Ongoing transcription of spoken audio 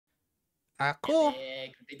Ah, cool.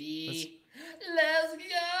 Epic, baby. Let's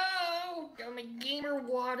go. Got my gamer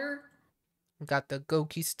water. We got the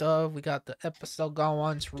Gokey stuff. We got the episode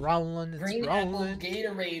going. It's rolling. It's Green apple rolling.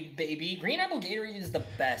 Gatorade, baby. Green apple Gatorade is the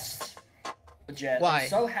best. Legit. Why? I'm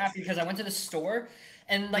so happy because I went to the store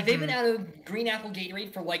and like they've been out of green apple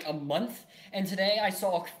Gatorade for like a month, and today I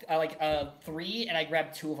saw like 3 and I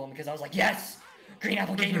grabbed 2 of them because I was like, yes, green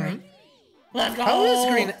apple Gatorade. Let's go. How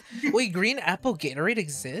is green? Wait, green apple Gatorade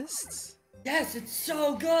exists? Yes, it's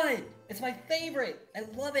so good. It's my favorite. I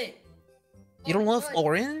love it. You don't love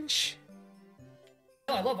orange?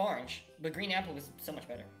 No, I love orange, but green apple is so much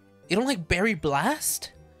better. You don't like Berry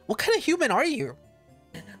Blast? What kind of human are you?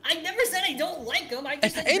 I never said I don't like them. I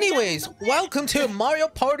just said anyways, welcome to Mario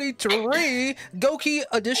Party 3 Gokey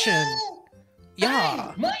Edition. Oh, yeah.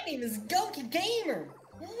 Hi, my name is Gokey Gamer.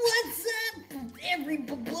 What's up,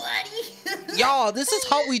 everybody? Y'all, this is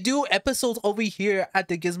how we do episodes over here at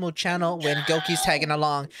the Gizmo channel when Gokey's tagging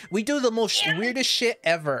along. We do the most weirdest shit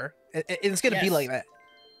ever. It's gonna be like that.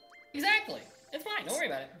 Exactly. It's fine. Don't worry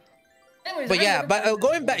about it. Anyways, but yeah,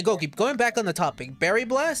 going back, Gokey, going back on the topic, Berry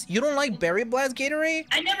Blast? You don't like Berry Blast Gatorade?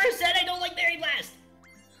 I never said I don't like Berry Blast.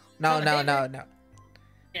 No.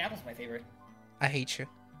 Yeah, apple's my favorite. I hate you.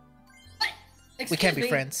 What? We can't be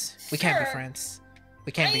friends. We can't be friends.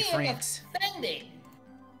 We can't be friends. Offended.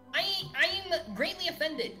 I am greatly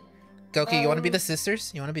offended. Gokey, you want to be the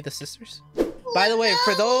sisters? You want to be the sisters? By the way,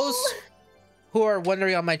 for those who are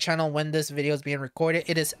wondering on my channel when this video is being recorded,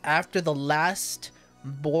 it is after the last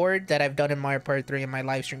board that I've done in Mario Party 3 in my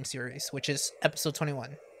live stream series, which is episode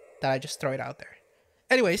 21. That I just throw it out there.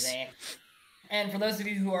 Anyways. And for those of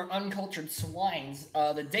you who are uncultured swines,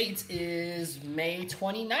 the date is May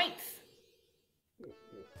 29th.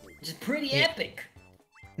 Which is pretty epic.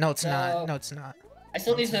 No, it's not. No, it's not. I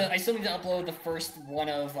still need to upload the first one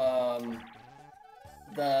of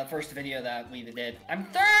the first video that we did. I'm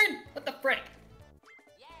third. What the frick?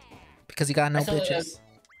 Because you got no bitches.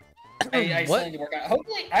 I still need to work out.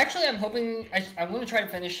 Hopefully, actually, I'm hoping I'm going to try to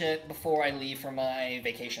finish it before I leave for my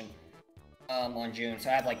vacation on June. So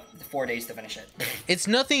I have like 4 days to finish it. It's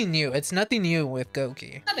nothing new. It's nothing new with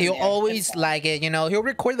Gokey. He'll always lag it. You know, he'll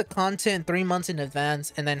record the content 3 months in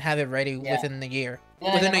advance and then have it ready within the year.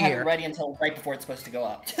 Yeah, within a year. Have it ready until right before it's supposed to go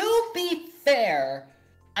up. To be fair,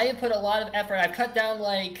 I have put a lot of effort. I've cut down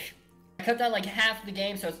like half the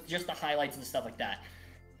game, so it's just the highlights and stuff like that.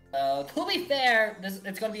 To be fair,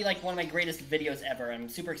 it's going to be like one of my greatest videos ever. I'm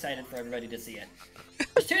super excited for everybody to see it.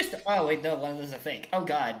 There's 2 oh wait, no, one of them is a fake. Oh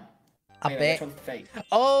god. I bet. Which one's fake?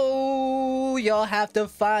 Oh, y'all have to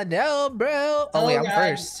find out, bro. Oh wait, I'm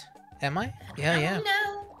first. Am I? Yeah, yeah.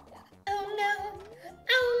 No. Oh no.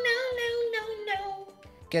 Oh no, no, no, no.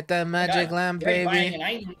 Get that magic lamp,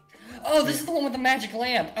 baby. Oh, this is the one with the magic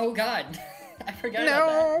lamp. Oh god. I forgot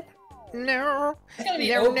about that. No. It's gonna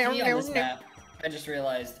be OP on this map. I just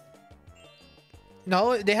realized.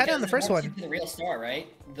 No, they had it on the first one. To the real star, right?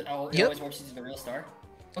 It always warps you to the real star.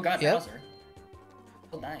 Oh god, Bowser.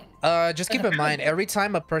 Just keep in mind, every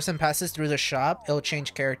time a person passes through the shop, it'll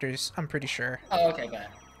change characters. I'm pretty sure. Oh, okay, got it.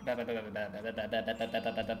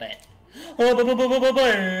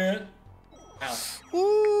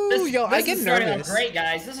 Ooh, yo, I get nervous. Great,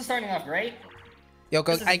 guys. This is starting off great. Yo,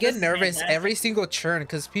 I get nervous every single turn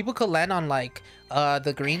because people could land on like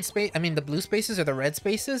the green space, I mean the blue spaces or the red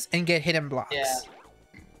spaces, and get hidden blocks. Yeah.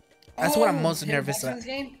 That's what I'm most nervous at.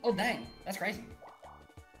 Oh dang, that's crazy.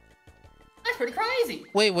 That's pretty crazy.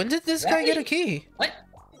 Wait, when did this guy get a key? What?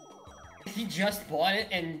 He just bought it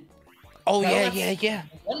and... Oh, well, yeah.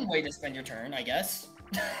 One way to spend your turn, I guess.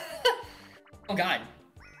 Oh god.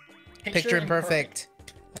 Picture in perfect.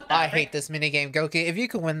 I hate this minigame, Gokey. If you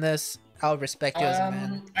can win this, I'll respect you as a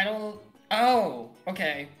man. I don't... Oh,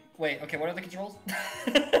 okay. Wait, okay, what are the controls?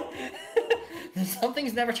 Some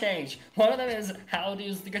things never change. One of them is, how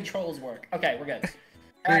does the controls work? Okay, we're good.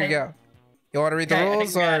 Here you go. You want to read the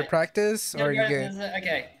rules or practice, or are you good?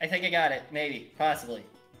 Okay, I think I got it. Maybe. Possibly.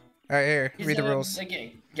 Alright, here. Read the rules.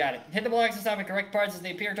 Okay, got it. Hit the blocks to stop at correct parts as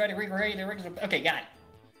they appear. Try to recreate the original... Okay, got it.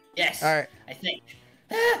 Yes. Alright. I think.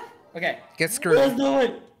 Okay. Get screwed. Let's do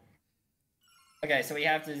it. Okay, so we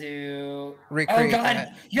have to do... Recreate Oh god!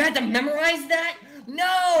 that. You had to memorize that?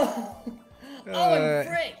 No! Oh, I'm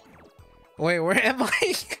frick! Wait, where am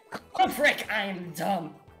I? Oh, frick! I am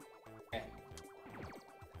dumb.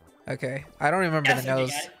 Okay, I don't remember the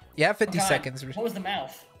nose. Yeah, 50 seconds. What was the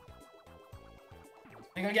mouth?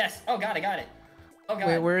 I'm gonna guess. Oh god, I got it. Oh god.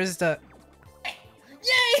 Wait, where is the...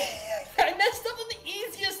 Yay! I messed up on the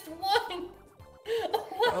easiest one!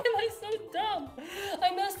 Why am I so dumb?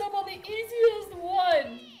 I messed up on the easiest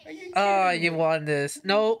one! Are you Oh, kidding you me? won this.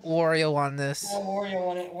 No, Wario won Oh, this. Wario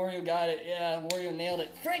won it. Wario got it. Yeah, Wario nailed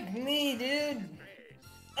it. Frick me, dude.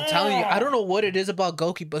 I'm telling you, I don't Oh. know what it is about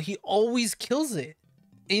Gokey, but he always kills it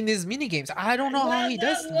in his mini games. I don't know how he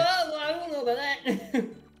does it. I don't know about that.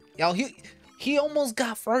 Yo, he almost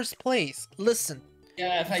got first place. Listen,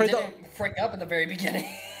 Yeah, if I didn't frick up at the very beginning.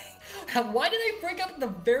 Why did I frick up at the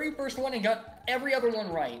very first one and got every other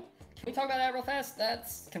one right? Can we talk about that real fast?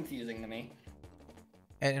 That's confusing to me.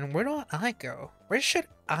 and where do I go? Where should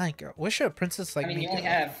I go? Where should a princess like I mean, me you only go?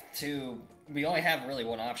 have two. We only have really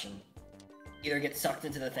one option. Either get sucked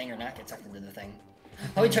into the thing or not get sucked into the thing.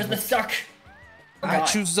 Oh, he chose the suck. Oh, I God.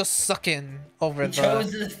 choose the sucking over He the.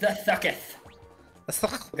 chose the sucketh. The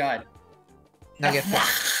suck. Oh, God. Now get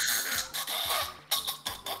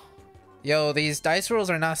Yo, these dice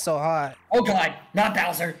rolls are not so hot. Oh, God, not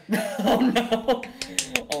Bowser. Oh no.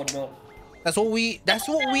 Oh no. That's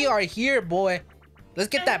what we are here, boy. Let's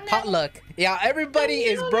get that potluck. Yeah, everybody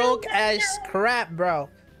is broke as crap, bro.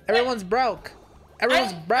 Everyone's broke.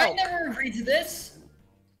 Everyone's I broke. never agreed to this.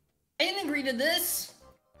 I didn't agree to this.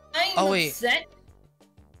 I'm upset.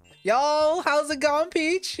 Yo, how's it going,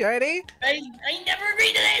 Peach? You ready? I never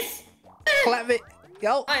agreed to this. Clap it.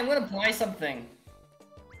 Yo. I'm gonna buy something.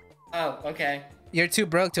 Oh, okay. You're too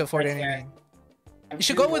broke to afford That's fair. anything. I'm You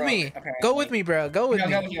should too go with broke, me. apparently. Go with me, bro. Go with No,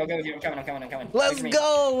 me. I'll go with you. I'm coming. Let's Wait for me.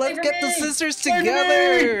 go. Let's Wait for get the me. sisters Wait for me.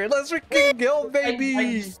 together. Let's freaking go, I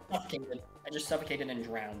baby. just suffocated and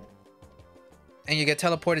drowned. And you get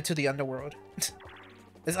teleported to the underworld.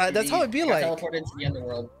 That's how it'd be I like. got teleported to the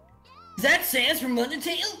underworld. Is that Sans from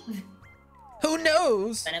Undertale? Who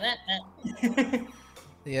knows?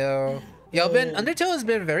 Yo, Undertale has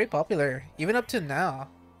been very popular, even up to now,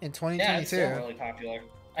 in 2022. Yeah, it's still really popular.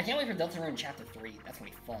 I can't wait for Deltarune Chapter 3. That's gonna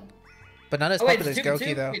be fun. But not as Oh, wait, popular as it's 2v2?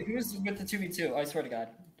 Gokey, though. Wait, who's with the 2v2? I swear to God.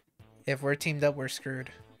 If we're teamed up, we're screwed.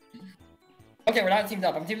 Okay, we're not teamed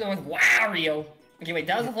up. I'm teamed up with Wario. Okay, wait,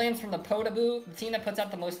 Dazzle Flames from the Potaboo. The team that puts out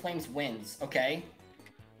the most flames wins. Okay.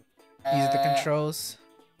 Use the controls.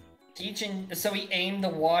 So he aimed the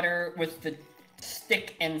water with the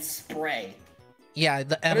stick and spray. Yeah,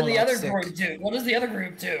 the What envelope do the other stick. group do? What does the other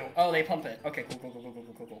group do? Oh, they pump it. Okay,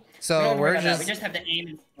 cool. So We we're don't know about that. just We just have to aim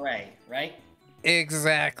and spray, right?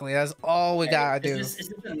 exactly. That's all we gotta do. Is this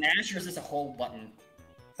a mash or is this a hold button?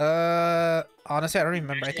 Honestly, I don't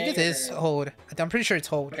remember. I think it is hold. I'm pretty sure it's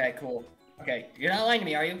hold. Okay, cool. Okay, you're not lying to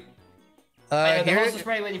me, are you? Here. The hose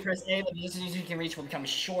spray when you press A, but the distance you can reach will become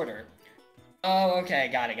shorter. Oh, okay,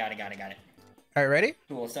 got it. All right, ready?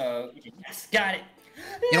 Cool. So yes, got it.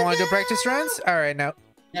 You don't want to do practice runs? All right, now.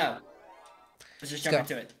 No. Let's just jump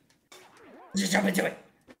into it. Just jump into it.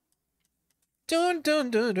 Dun.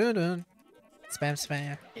 Spam.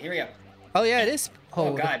 Okay, here we go. Oh yeah, it is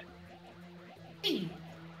hold. Oh God. Wait.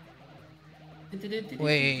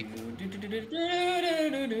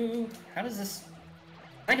 How does this?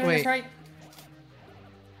 Am I doing this right?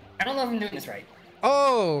 I don't know if I'm doing this right.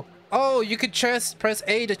 Oh, you could just press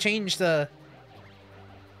A to change the.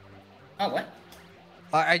 Oh, what?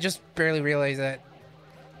 I just barely realized that.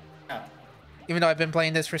 Oh. Even though I've been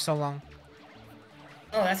playing this for so long.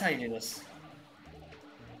 Oh, that's how you do this.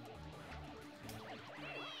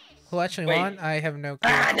 Who actually won? I have no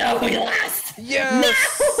clue. Ah, no, we lost!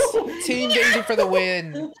 Yes! No! Team Daisy for the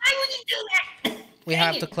win. Why would you do that? We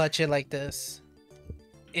have to clutch it like this.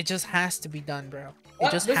 It just has to be done, bro.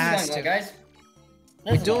 It just this has is to. going, guys.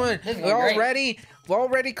 We're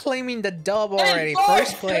already claiming the dub already.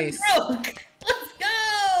 First place. Broke. Let's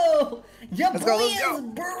go! Your Let's boy go. is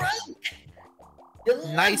broke. You love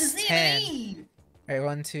to Nice see 10. me. Alright,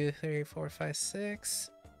 1, 2, 3, 4, 5, 6.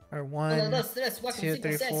 Or No, 1, no, this, 2,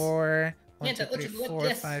 3, 4. 1, 2, 3, 4,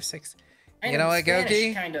 5, 6. You know what,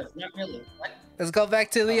 Gokey? Kind of, not really. What? Let's go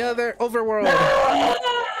back to the other overworld.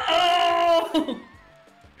 No!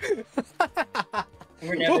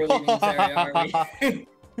 We're never leaving this area, are we?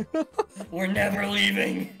 We're never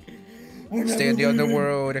leaving. We're Stay in the never leaving.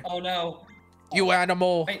 underworld. Oh no. You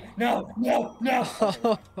animal. Wait, no.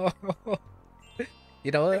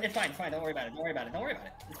 You know what? It's fine, don't worry about it. It's fine, don't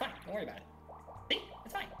worry about it. See?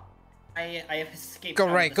 It's fine. I have escaped. Go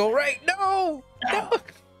right. No!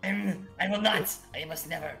 I will not. I must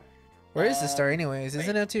never. Where is the star anyways?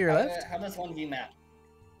 Isn't it to your left? How does one view map?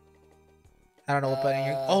 I don't know what button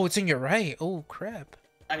you're... Oh, it's in your right. Oh, crap.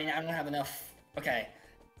 I mean, I don't have enough. Okay.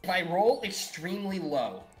 If I roll extremely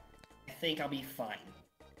low, I think I'll be fine.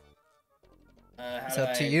 It's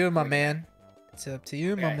up to you, my man. It's up to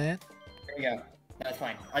you, my man. Here we go. That's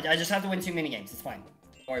fine. I just have to win 2 minigames. It's fine.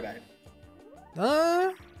 Don't worry about it.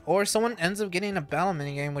 Or someone ends up getting a battle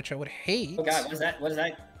minigame, which I would hate. Oh god, what is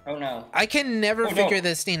that? Oh no. I can never figure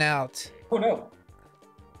this thing out. Oh no.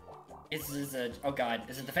 Is this a... Oh god,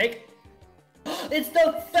 is it the fake? It's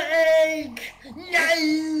the fake!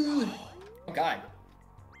 No! Oh god.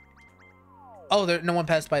 Oh, no one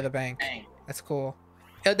passed by the bank. Dang. That's cool.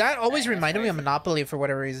 That always Dang, reminded me of crazy. Monopoly for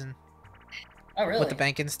whatever reason. Oh really? With the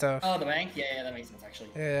bank and stuff. Oh, the bank? Yeah, that makes sense actually.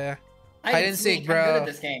 Yeah. Hide and seek, I'm bro. good at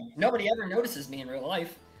this game. Nobody ever notices me in real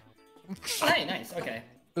life. Hey, nice. Okay.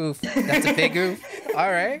 Oof. That's a big oof.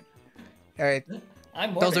 Alright. Alright.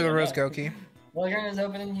 I'm Those are the morbid, rules, yeah. Gokey. Well, your is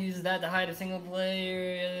open and use that to hide a single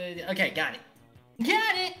player. Okay, got it.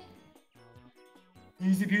 Got it!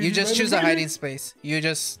 Easy peasy, You just choose a lemon hiding space.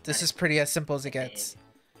 This is pretty as simple as it gets.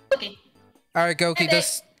 Okay. Alright, Gokey, Okay.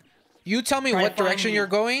 just... You tell me Try to what direction find- you're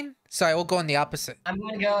going, so I will go in the opposite. I'm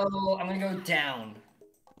gonna go down.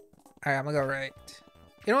 Alright, I'm gonna go right.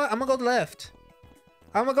 You know what? I'm gonna go left.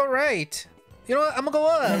 I'm gonna go right. You know what? I'm gonna go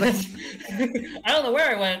up. I don't know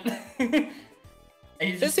where I went.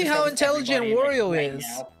 Let's see how intelligent Wario is.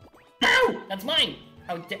 Ow! That's mine!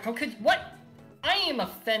 How could... What? I am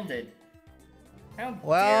offended. How dare you?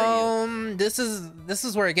 Well, this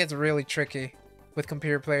is where it gets really tricky with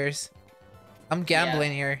computer players. I'm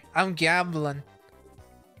gambling here. I'm gambling.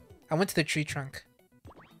 I went to the tree trunk.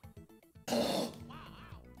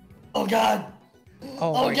 Oh god!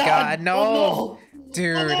 Oh my god, no! Oh, no.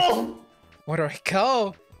 Dude, Oh, no. where do I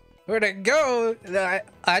go? Where'd I go?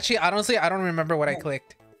 Actually, honestly, I don't remember what I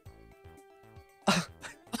clicked.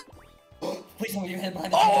 Please don't get hit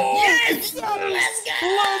behind the Oh! Yes! Let's go!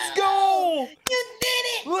 Let's go! You did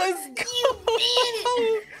it! Let's go!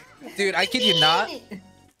 You did it! Dude, I kid you not.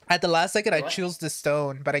 At the last second, I What? chose the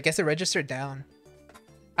stone, but I guess it registered down.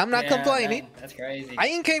 I'm not Yeah, complaining. That's crazy. I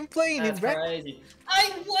ain't complaining, That's bro. crazy.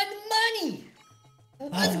 I won money!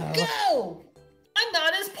 Let's go! I'm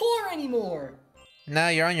not as poor anymore! Now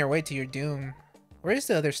you're on your way to your doom. Where's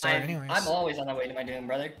the other star, anyways? I'm always on the way to my doom,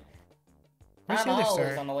 brother. Where's I'm the other always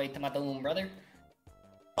star? on the way to my doom, brother.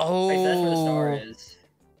 Oh, Wait, that's where the star is.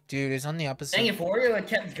 dude, it's on the opposite. Dang, if Wario had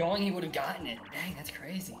kept going, he would have gotten it. Dang, that's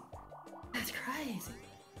crazy. That's crazy.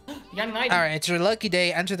 You got an item. All right, it's your lucky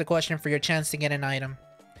day. Answer the question for your chance to get an item.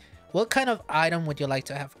 What kind of item would you like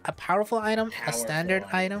to have? A powerful item? A Powerful standard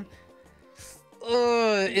item.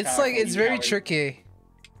 item? It's like, it's very Powerful. tricky.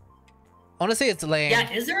 I want to say it's lame. Yeah,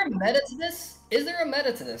 is there a meta to this? Is there a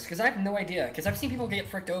meta to this? Because I have no idea. Because I've seen people get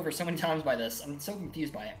fricked over so many times by this. I'm so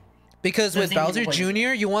confused by it. Because I've with seen people Bowser play-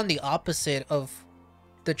 Jr., you want the opposite of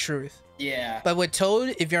the truth. Yeah. But with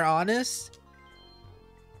Toad, if you're honest...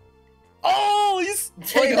 Oh, he's...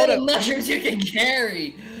 Take Wait, all hold the up. mushrooms you can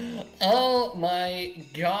carry. Oh my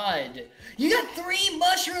god. You got 3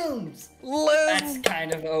 mushrooms. That's Let's...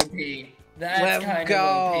 kind of OP. That's Let's kind go.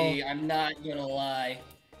 of OP. I'm not gonna lie.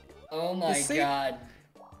 Oh my see? god.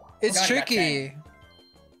 It's God, I got tricky.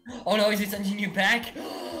 Oh no, is he sending you back?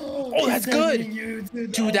 Oh, that's good.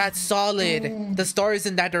 Dude, Dude, that's solid. Boom. The star is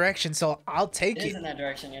in that direction, so I'll take It is it. in that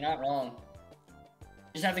direction. You're not wrong.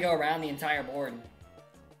 You just have to go around the entire board.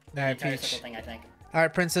 All right, Entire Peach. circle thing, I think. All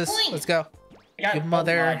right, Princess. Point. Let's go. I got You it.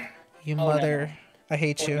 mother. You Oh, no. mother. I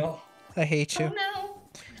hate Oh, you. no. I hate you. Oh no.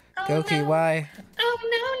 Oh, Gokey, no. why? Oh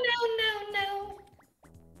no, no, no, no.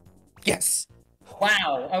 Yes.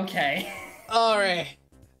 Wow, okay. All right.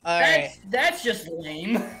 All right. That's just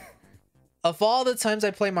lame. Of all the times I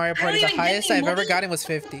play Mario I don't Party, the even get highest any I've ever money. gotten was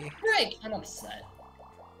 50. Right, I'm upset.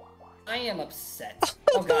 I am upset.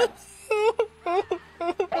 Oh god.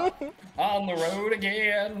 On the road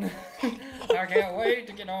again. I can't wait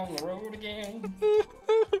to get on the road again.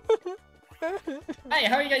 Hey,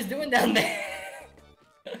 how are you guys doing down there?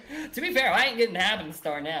 To be fair, I ain't getting half of the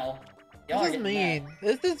star now. Y'all are This is getting mean.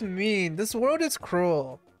 This is mean. This world is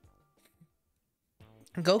cruel.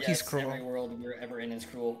 that. Gokey's Yes, cruel. every world we're ever in is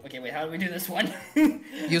cruel. Okay, wait, how do we do this one?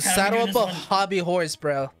 You saddle up a hobby horse,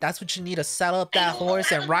 bro. That's what you need to saddle up that I don't know horse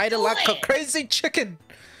how and to ride it do like a it. crazy chicken.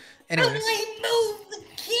 How do Anyways, I move the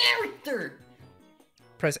character?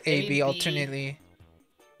 press A, A, B B. alternately.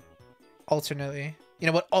 Alternately. You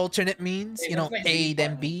know what alternate means? Wait, You know, what's my A Z then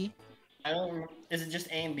button? B. I don't remember. Is it just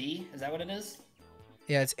A and B? Is that what it is?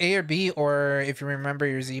 Yeah, it's A or B, or if you remember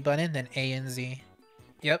your Z button, then A and Z.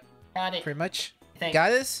 Yep, Got it. pretty much. Thanks. Got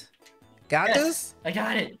this? Got Yes, this? I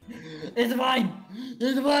got it. It's mine.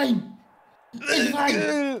 It's mine. It's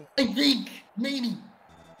mine. I think. Maybe.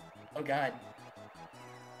 Oh god.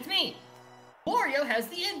 It's me. Wario has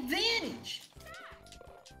the advantage.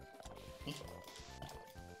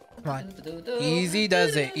 Come on. Easy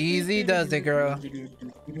does it. Easy does it, girl.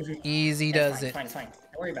 Easy does It's it. fine, it's fine.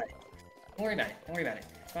 Don't worry about it. Don't worry about it. Don't worry about it.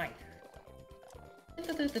 It's fine.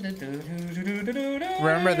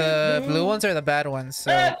 Remember, the blue ones are the bad ones,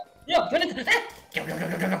 so... Yo, run it. Go, go, go,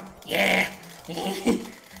 go, go, go. Yeah.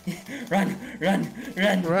 Run, run,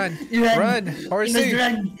 Run, run, run, horsey.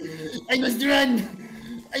 I must run.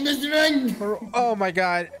 I must run. Oh my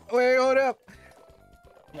god. Wait, hold up.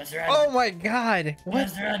 I must run. Oh my god. I What?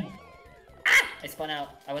 must run. Ah! I spun out.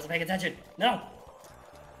 I wasn't paying attention. No.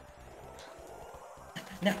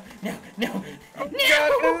 No, no, no. Oh, no.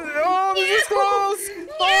 god. Oh, this is close.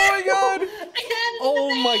 No. Oh my god. I had it Oh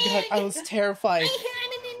in the my god. bag. I was terrified. I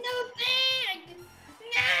had it in the bag.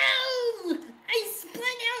 No. I spun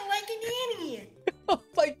out like an idiot. Oh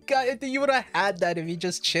my god. I think you would have had that if you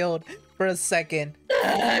just chilled for a second.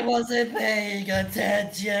 I wasn't paying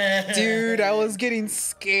attention. Dude, I was getting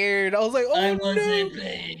scared. I was like, oh I no. wasn't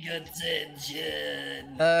paying attention.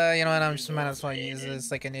 You know what? I'm just might as well use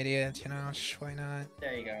this like an idiot. You know, why not?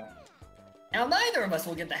 There you go. Now neither of us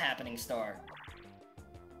will get the happening star.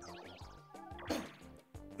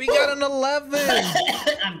 We got an 11.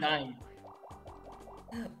 I'm dying.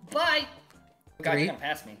 Bye. Oh god, you're gonna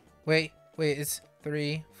pass me. Wait, it's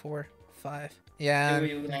 3, 4, 5. Yeah.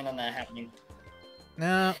 You land on that happening.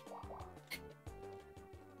 No.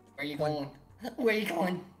 Where are you going? Where are you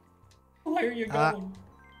going? Where are you going?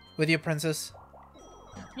 With your princess.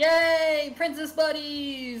 Yay! Princess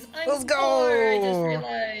buddies! Let's go! I just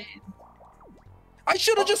realized. I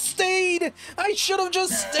should have just stayed! I should have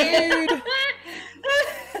just stayed!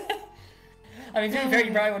 I mean, to be fair,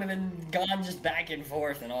 you probably would have been gone just back and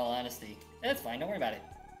forth in all honesty. That's fine, don't worry about it.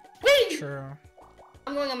 Whee! True.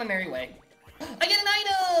 I'm going on my merry way. I get an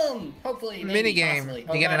item! Hopefully, maybe, Minigame. possibly. You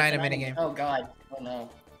get god, an it's item minigame. Oh god. Oh no.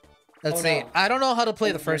 Let's Oh, see. no. I don't know how to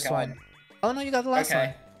play Oh, the first God. one. Oh no, you got the last Okay.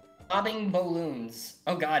 one. Bobbing balloons.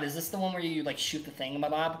 Oh god, is this the one where you like shoot the thing, my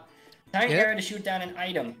bob? Tiny Yep. arrow to shoot down an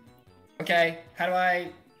item. Okay, how do I...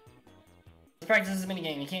 Let's practice this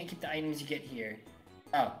minigame. You can't keep the items you get here.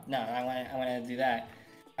 Oh, no, I wanna do that.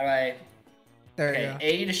 How do I... There Okay, you go.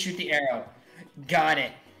 A to shoot the arrow. Got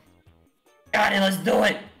it. Got it, let's do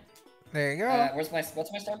it! There you go. What's my start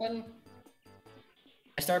button?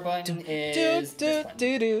 My start button is this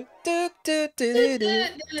button.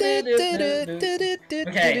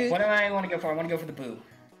 Okay, what do I want to go for? I want to go for the boo.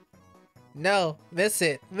 No, miss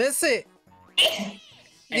it. Miss it.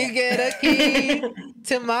 You get a key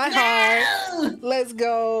to my heart. Let's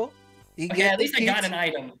go. You Okay, get at least the I key got to- an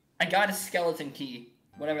item. I got a skeleton key.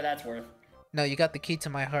 Whatever that's worth. No, you got the key to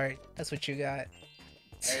my heart. That's what you got.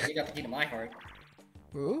 Hey, you got the key to my heart.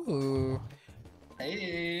 Ooh.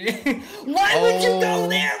 Hey. Why would you go Oh.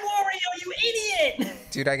 there, Wario, you idiot?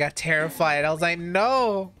 Dude, I got terrified. I was like,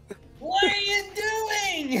 no. What are you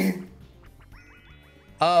doing?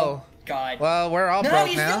 Oh. God. Well, we're all No, broke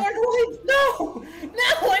you now. still are coins. No!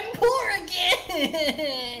 No, I'm poor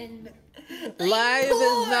again! Life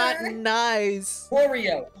is not poor. nice.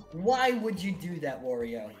 Wario, why would you do that,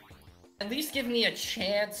 Wario? At least give me a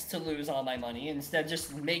chance to lose all my money instead of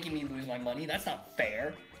just making me lose my money. That's not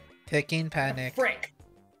fair. Picking panic. Frick.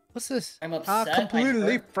 What's this? I'm I upset.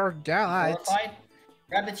 completely I'm forgot. horrified.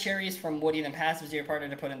 Grab the cherries from Woody, then pass them to your partner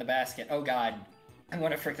to put in the basket. Oh god. I'm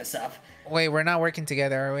gonna frick this up. Wait, we're not working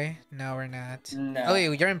together, are we? No, we're not. No. Oh,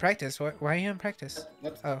 wait, you're in practice. Why are you in practice?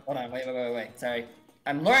 Whoops. Oh. Hold on. Wait. Sorry.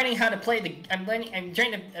 I'm learning how to play the. I'm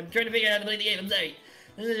trying to figure out how to play the game. I'm sorry.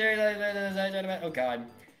 This is. Oh god.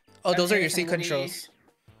 Oh, those are Okay, your from C Woody. controls.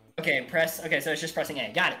 Okay, press. Okay, so it's just pressing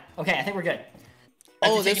A. Got it. Okay, I think we're good.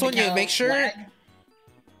 Oh, this one you make sure. Lag.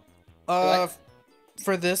 What?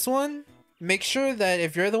 For this one, make sure that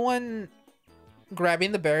if you're the one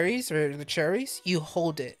grabbing the berries or the cherries, you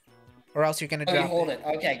hold it, or else you're gonna Oh, you drop hold it.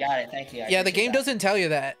 Okay, got it. Thank you. I Yeah, the appreciate game that. doesn't tell you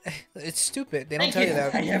that. It's stupid. They don't Thank tell you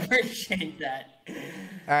that. I appreciate that. All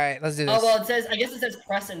right, let's do this. Oh well, it says. I guess it says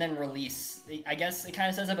press and then release. I guess it kind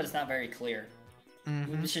of says it, but it's not very clear.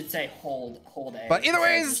 Mhm. It should say hold A. But either instead of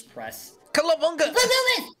ways- just press. Kalabunga! Let's do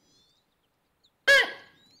this! Ah!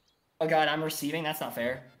 Oh god, I'm receiving. That's not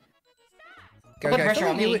fair. Put pressure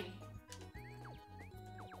on me.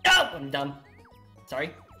 No, I'm dumb.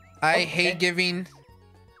 Sorry. I Oh, hate okay. giving.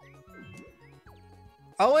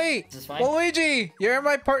 Oh wait, Is this fine? Luigi, you're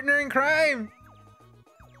my partner in crime.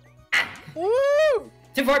 Woo!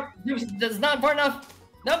 Too far. That's not far enough.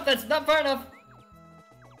 Nope, that's not far enough.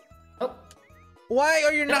 Oh. Why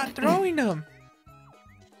are you not throwing them?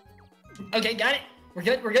 Okay, got it. We're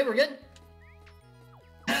good. We're good.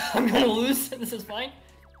 I'm gonna lose. This is fine.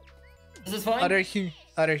 This is fine.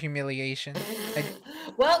 Utter humiliation.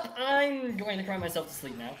 Well, I'm going to cry myself to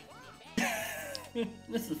sleep now.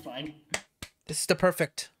 This is fine. This is the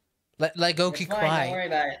perfect. Let Gokey It's fine, cry. don't worry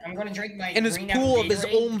about it. I'm going to drink my In his green pool apple of his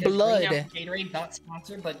Gatorade, own because blood. Green apple Gatorade, not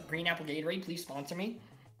sponsored, but Green Apple Gatorade, please sponsor me.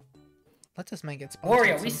 Let this man get sponsored.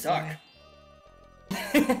 Wario, we suck.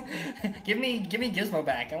 sometime. give me Gizmo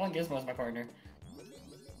back. I want Gizmo as my partner.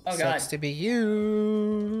 Oh god. Sucks to be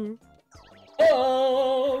you.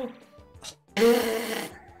 Oh!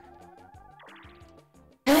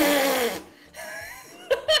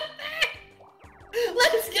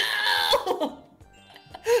 Let's go!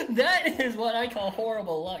 That is what I call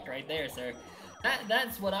horrible luck right there, sir.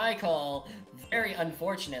 That's what I call very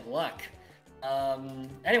unfortunate luck.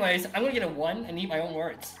 Anyways, I'm gonna get a 1 and eat my own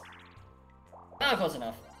words. Not close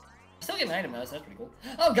enough. Still get an item though, so that's pretty cool.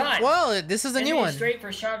 Oh god! Well, this is a new one. Straight for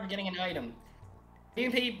a shot for getting an item. Are you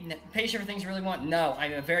patient for things you really want? No,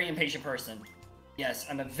 I'm a very impatient person. Yes,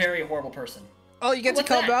 I'm a very horrible person. Oh, you get to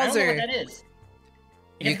call Bowser. I don't know what that is.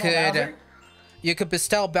 You could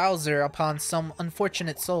bestow Bowser upon some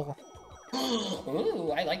unfortunate soul.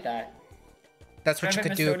 Ooh, I like that. That's what you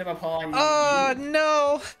could do. Oh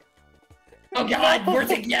no! Oh god, we're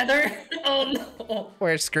together? Oh no!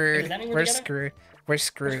 We're screwed. We're screwed. We're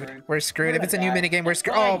screwed. We're screwed. If it's a new minigame, we're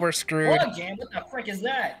screwed. Oh, we're screwed. What the frick is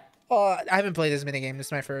that? Oh, I haven't played this minigame. This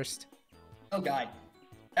is my first. Oh god.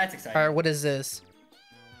 That's exciting. Alright, what is this?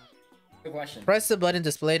 Good question. Press the button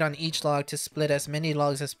displayed on each log to split as many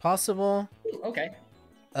logs as possible. Okay.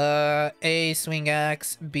 A, swing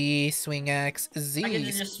axe. B, swing axe. Z. I get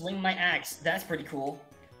to just swing my axe. That's pretty cool.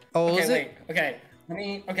 Oh, okay, is wait. it? Okay.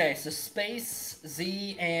 Okay, so space,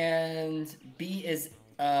 Z, and B is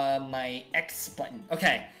my X button.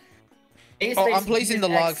 Okay. A Oh, space, I'm placing the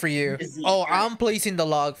log for you. Oh, I'm placing the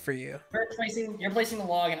log for you. You're placing the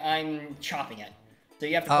log and I'm chopping it. So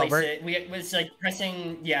you have to place it. It's like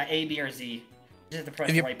pressing A, B, or Z. You just have to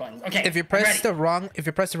press the right buttons. Okay. If you press the wrong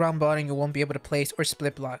button, you won't be able to place or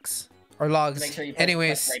split blocks or logs. Make sure you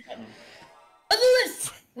Anyways. press the right button. Let's do this.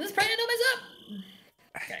 Let's pray to do this up.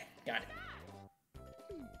 Okay, got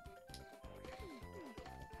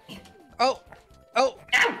it. Oh! Oh!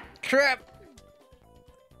 Ow! Crap!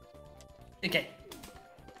 Okay.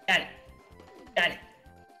 Got it. Got it.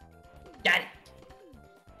 Got it.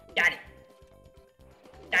 Got it.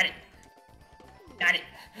 Got it. Got it.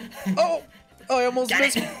 Oh! Oh, I almost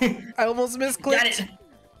missed. I almost misclicked. Got it.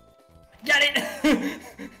 Got it.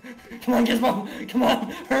 Come on, Gizmo. Come on.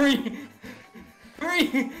 Hurry. Hurry.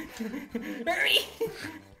 Hurry.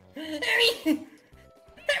 Hurry. Hurry.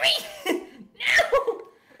 No.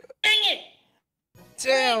 Dang it.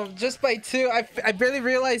 Damn, just by 2. I barely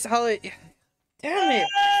realized how it... Damn it.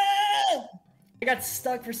 I got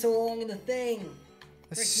stuck for so long in the thing.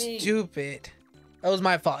 Stupid. That was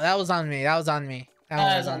my fault. That was on me. That was on me.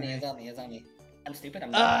 That was on me. It's on me. It's on me. I'm stupid. I'm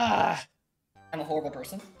not. I'm a horrible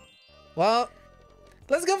person. Well,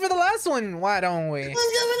 let's go for the last one. Why don't we? Let's go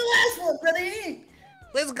for the last one, brother.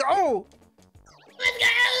 Let's go. Let's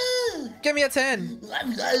go. Give me a 10.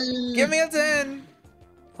 Let's go. Give me a 10.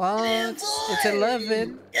 Well, it's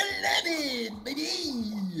 11. 11,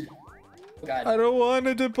 baby. Oh, God. I don't want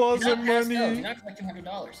to deposit money. Do not collect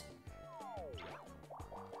 $200.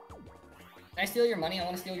 Can I steal your money? I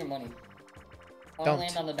want to steal your money. I want to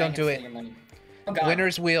land on the bank and steal your money. Oh, God.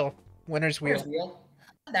 Winner's wheel. Winner's wheel. Winner's wheel.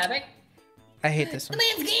 Not that big. I hate this one. The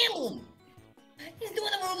man's gambling. He's doing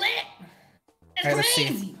the roulette. That's Alright, let's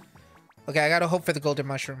crazy. see. Okay, I gotta hope for the golden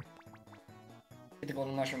mushroom. Get the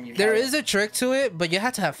golden mushroom. There is a trick to it, but you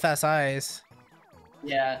have to have fast eyes.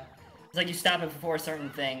 Yeah. It's like you stop it before a certain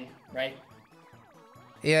thing, right?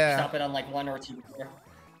 Yeah. Stop it on like 1 or 2 before.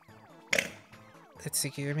 Let's see,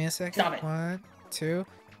 give me a second. Stop it. 1, 2,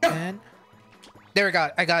 and... There we go.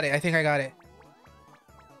 I got it. I think I got it.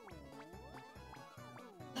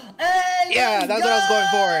 Hey, yeah, that's what I was going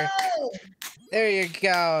for. There you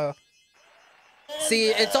go. See,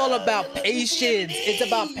 it's all about patience. It's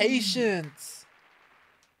about patience.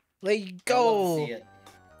 Let you go.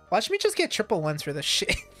 Watch me just get triple ones for the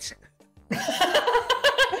shit.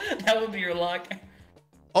 That would be your luck.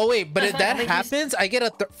 Oh wait, but if that happens, I get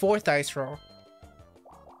a 4th dice roll.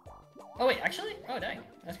 Oh wait, actually? Oh dang,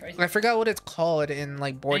 that's crazy. I forgot what it's called in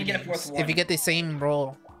like board games. If you get the same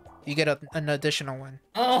roll, you get an additional one.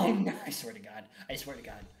 Oh no, I swear to God. I swear to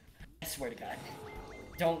God. I swear to God.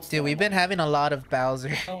 Don't steal. Dude, we've been having a lot of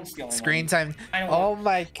Bowser screen time. Oh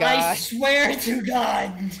my God. I swear to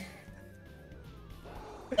God.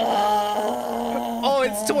 Oh,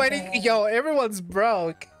 it's 20. Yo, everyone's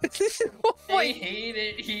broke. I hate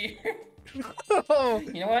it here. You know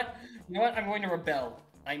what? You know what? I'm going to rebel.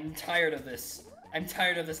 I'm tired of this. I'm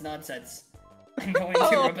tired of this nonsense. I'm going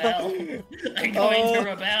to rebel. I'm going to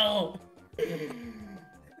rebel.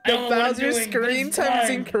 The Bowser screen time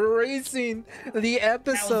is increasing the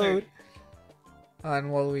episode. On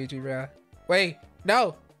Waluigi, bro. Wait,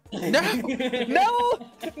 no. No! No!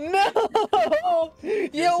 No! Yo!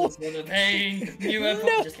 This is for the pain. You have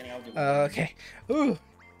no. Just kidding, I'll do it. Okay. Ooh.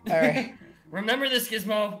 Alright. Remember this,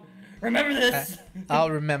 Gizmo. Remember this. I'll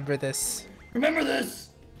remember this. Remember this.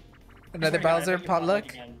 Another I swear to God, Bowser get potluck?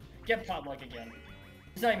 again. Get potluck again.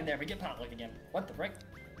 It's not even there, but get potluck again. What the frick?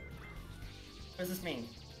 What does this mean?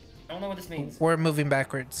 I don't know what this means. We're moving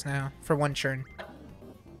backwards now for one turn.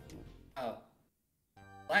 Oh.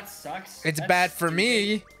 That sucks. It's That's bad for stupid.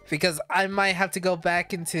 me because I might have to go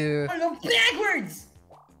back into. I'm going backwards!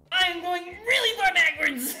 I'm going really far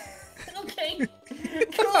backwards! Okay.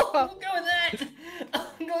 Cool, we'll go with that.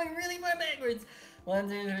 I'm going really far backwards. 1,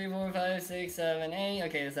 2, 3, 4, 5, 6, 7, 8.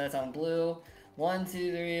 Okay, so that's on blue. 1, 2,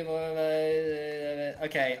 3, 4, 5, 6, 7.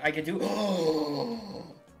 Okay, I could do.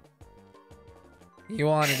 You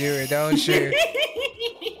want to do it, don't you?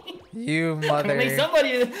 You mother.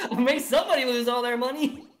 I'll make somebody lose all their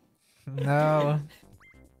money. No.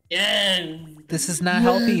 Yes. This is not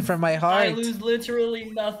healthy for my heart. I lose literally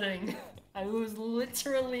nothing. I lose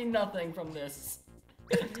literally nothing from this.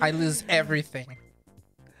 I lose everything.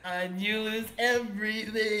 And you lose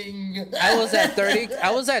everything. I was at 30.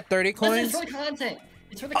 I was at 30 Listen, coins. it's for the content.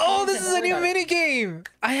 It's for the Oh, content. this is a new mini game.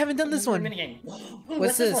 I haven't done this one. Minigame. Ooh,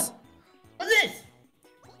 What's this? one? What's this?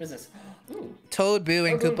 What's this? Ooh. Toad, Boo,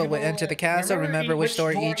 and Toad, Boo, Koopa will Koopa, enter the castle. Remember which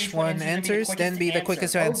door each one enters, then be the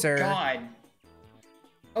quickest to answer. Oh God.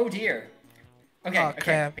 Oh dear. Okay, Oh, okay,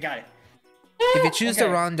 crap. I got it. If you choose the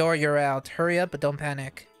Okay. wrong door, you're out. Hurry up, but don't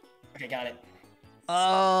panic. Okay, got it.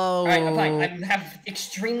 Oh. Alright, I'm fine. I have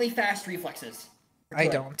extremely fast reflexes. I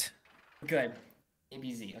Good. don't. Good.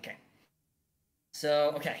 ABZ, okay.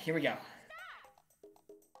 So, okay, here we go.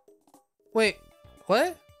 Wait,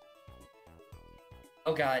 what?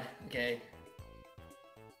 Oh God, okay.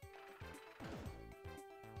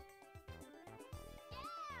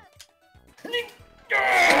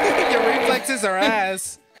 Your reflexes are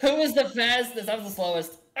ass. Who was the fastest? I was the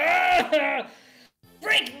slowest. Ah!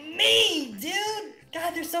 Break me, dude!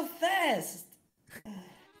 God, they're so fast.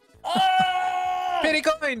 Ah! Pity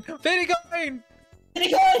coin! Pity coin!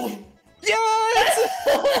 Pity coin! Yes!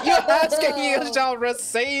 You ask and you shall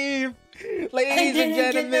receive! I Ladies and didn't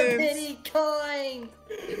get the gentlemen! pity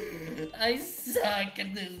coin! I suck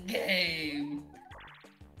at this game.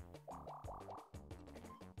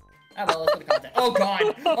 Ah, well, let's go to content. Oh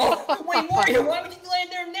God! Oh, wait, Mario, why would you land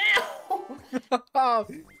there now? Oh,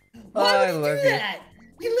 Why I would love you do you. that?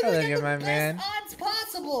 You I love literally you, got my the man. best odds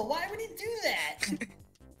possible. Why would he do that?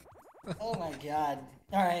 Oh my God!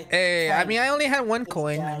 All right. Hey, fine. I mean, I only had one It's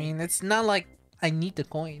coin. I fine. mean, it's not like I need the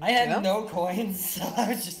coin. I had you know? no coins, so I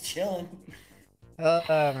was just chilling. Oh,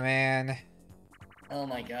 man. Oh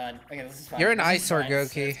my God. Okay, this is fine. You're an This is eyesore, fine.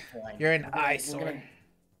 Gokey. This is fine. You're an We're gonna- eyesore.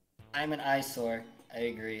 I'm an eyesore. I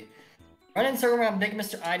agree. Run in circle around Big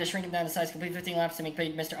Mr. I to shrink him down to size. Complete 15 laps to make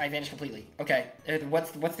Big Mr. I vanish completely. Okay.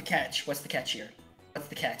 What's the catch? What's the catch here? What's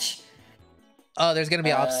the catch? Oh, there's gonna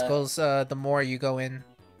be obstacles the more you go in.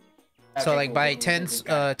 So Okay, like cool, by cool, cool, 10, cool, cool,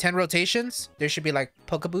 got it. 10 rotations, there should be like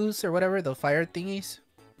Pokeboos or whatever, the fire thingies.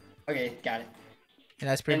 Okay, got it. And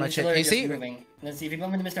that's pretty And much it's it. literally You just see? moving. Let's see if you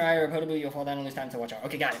bump into Mr. I or a Potoboo, you'll fall down and lose time to watch out.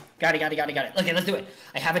 Okay, got it. Got it. Okay, let's do it.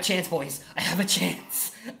 I have a chance, boys. I have a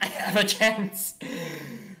chance. I have a chance.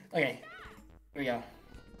 Okay. Here we go.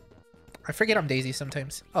 I forget I'm Daisy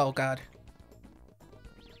sometimes. Oh, God.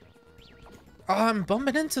 Oh, I'm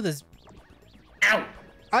bumping into this. Ow!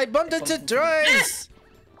 I bumped into twice!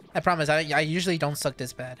 I promise, I usually don't suck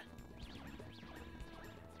this bad.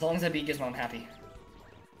 As long as I beat Gizmo, I'm happy.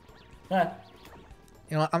 Ah.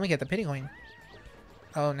 You know what? I'm gonna get the pity coin.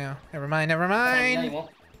 Oh, no. Never mind, never No, you mind! won't.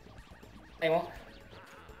 No, you won't.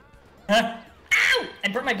 Huh? Ow! I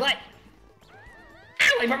burnt my butt!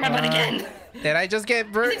 Ow! I burnt my butt again! Did I just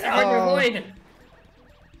get burnt? Things are hard to Oh. avoid!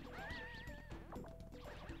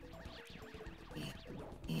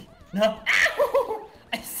 No! Ow!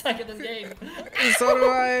 I suck at this game! So do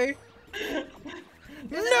I.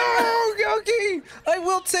 No, Gokey! I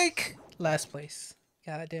will take last place.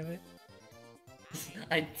 God damn it.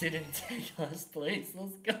 I didn't take last place.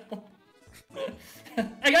 Let's go.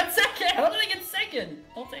 I got second. How did I get second?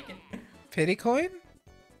 I'll take it. Pity coin?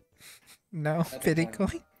 No, That's pity fine.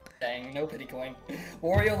 coin. Dang, no pity coin.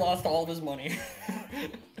 Wario lost all of his money.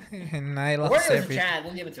 And I lost Wario's a everything. Chad.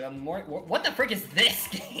 We'll give it to him. What the frick is this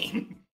game?